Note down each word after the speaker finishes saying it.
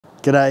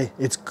G'day,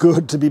 it's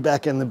good to be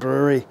back in the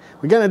brewery.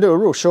 We're going to do a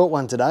real short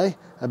one today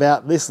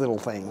about this little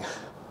thing.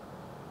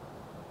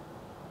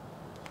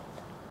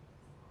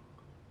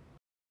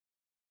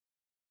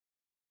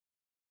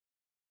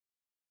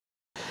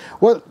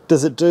 What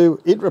does it do?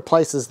 It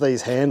replaces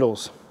these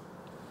handles.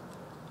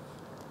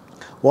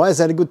 Why is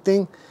that a good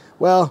thing?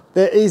 Well,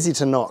 they're easy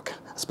to knock,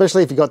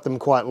 especially if you got them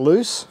quite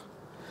loose.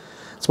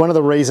 It's one of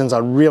the reasons I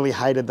really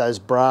hated those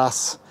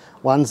brass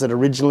ones that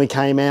originally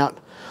came out.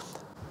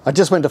 I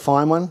just went to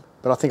find one,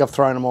 but I think I've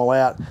thrown them all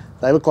out.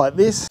 They look like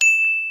this.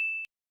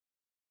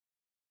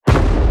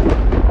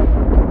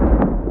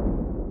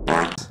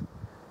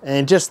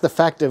 And just the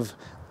fact of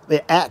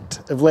the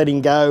act of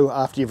letting go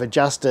after you've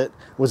adjusted it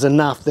was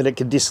enough that it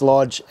could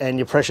dislodge and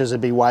your pressures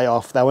would be way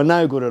off. They were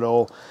no good at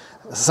all.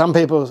 Some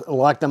people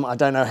like them, I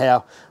don't know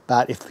how,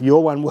 but if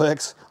your one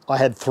works, I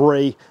had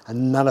 3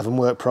 and none of them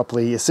worked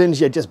properly. As soon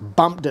as you just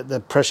bumped it, the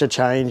pressure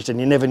changed and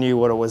you never knew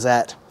what it was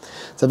at.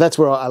 So that's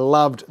where I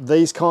loved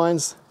these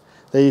kinds.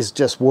 These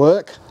just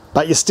work,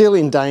 but you're still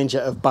in danger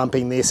of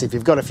bumping this if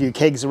you've got a few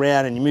kegs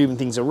around and you're moving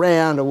things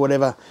around or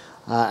whatever,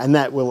 and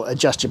that will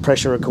adjust your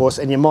pressure, of course,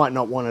 and you might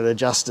not want it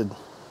adjusted.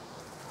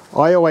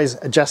 I always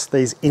adjust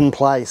these in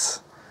place.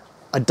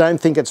 I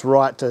don't think it's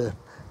right to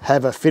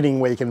have a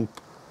fitting where you can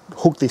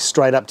hook this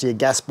straight up to your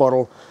gas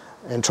bottle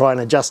and try and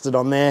adjust it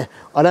on there.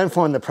 I don't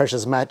find the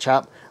pressures match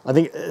up. I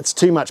think it's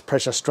too much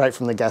pressure straight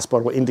from the gas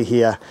bottle into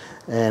here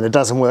and it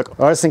doesn't work.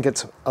 I just think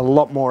it's a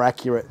lot more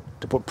accurate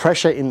to put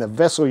pressure in the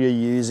vessel you're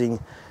using,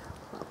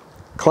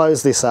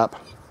 close this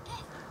up,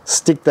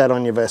 stick that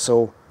on your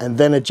vessel and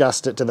then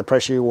adjust it to the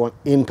pressure you want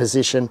in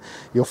position.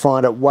 You'll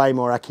find it way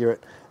more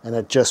accurate and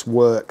it just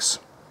works.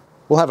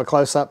 We'll have a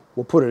close-up,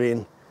 we'll put it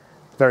in.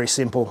 Very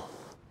simple.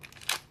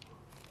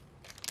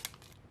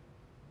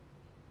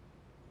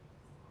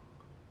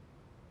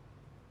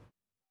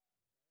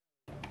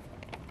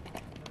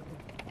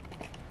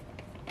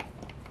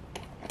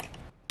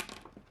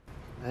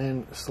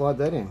 And slide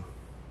that in.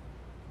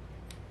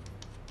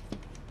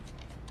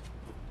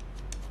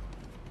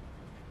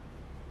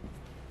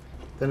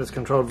 Then it's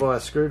controlled via a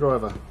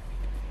screwdriver.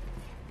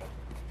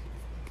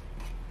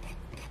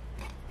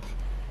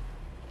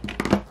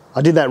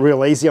 I did that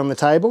real easy on the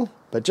table,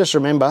 but just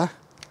remember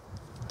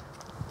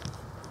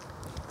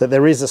that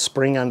there is a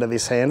spring under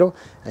this handle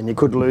and you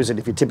could lose it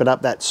if you tip it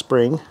up. That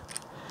spring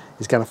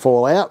is going to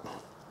fall out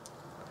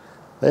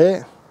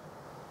there.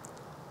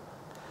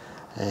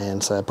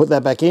 And so put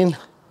that back in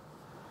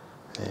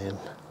and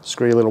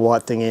screw your little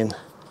white thing in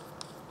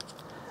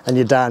and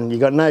you're done.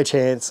 You've got no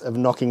chance of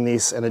knocking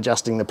this and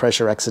adjusting the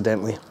pressure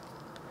accidentally.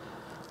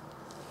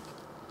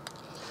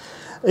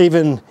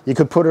 Even you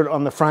could put it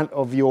on the front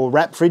of your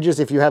wrap fridges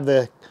if you have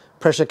the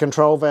pressure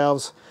control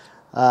valves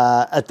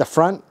at the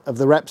front of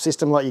the wrap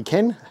system like you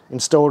can,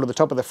 installed at the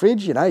top of the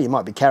fridge. You know, you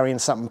might be carrying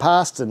something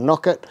past and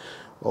knock it,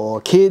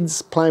 or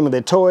kids playing with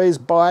their toys,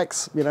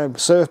 bikes, you know,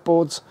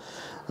 surfboards,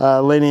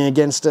 leaning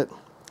against it.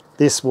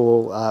 This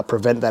will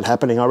prevent that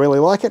happening. I really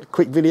like it.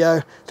 Quick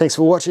video. Thanks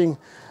for watching.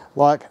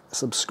 Like,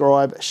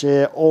 subscribe,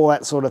 share, all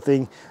that sort of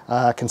thing.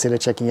 Consider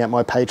checking out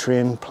my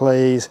Patreon,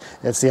 please.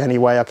 It's the only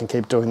way I can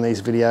keep doing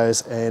these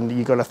videos, and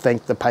you've got to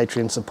thank the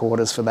Patreon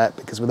supporters for that,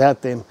 because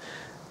without them,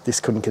 this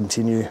couldn't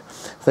continue.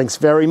 Thanks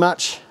very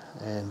much,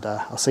 and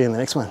I'll see you in the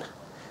next one.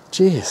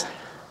 Cheers.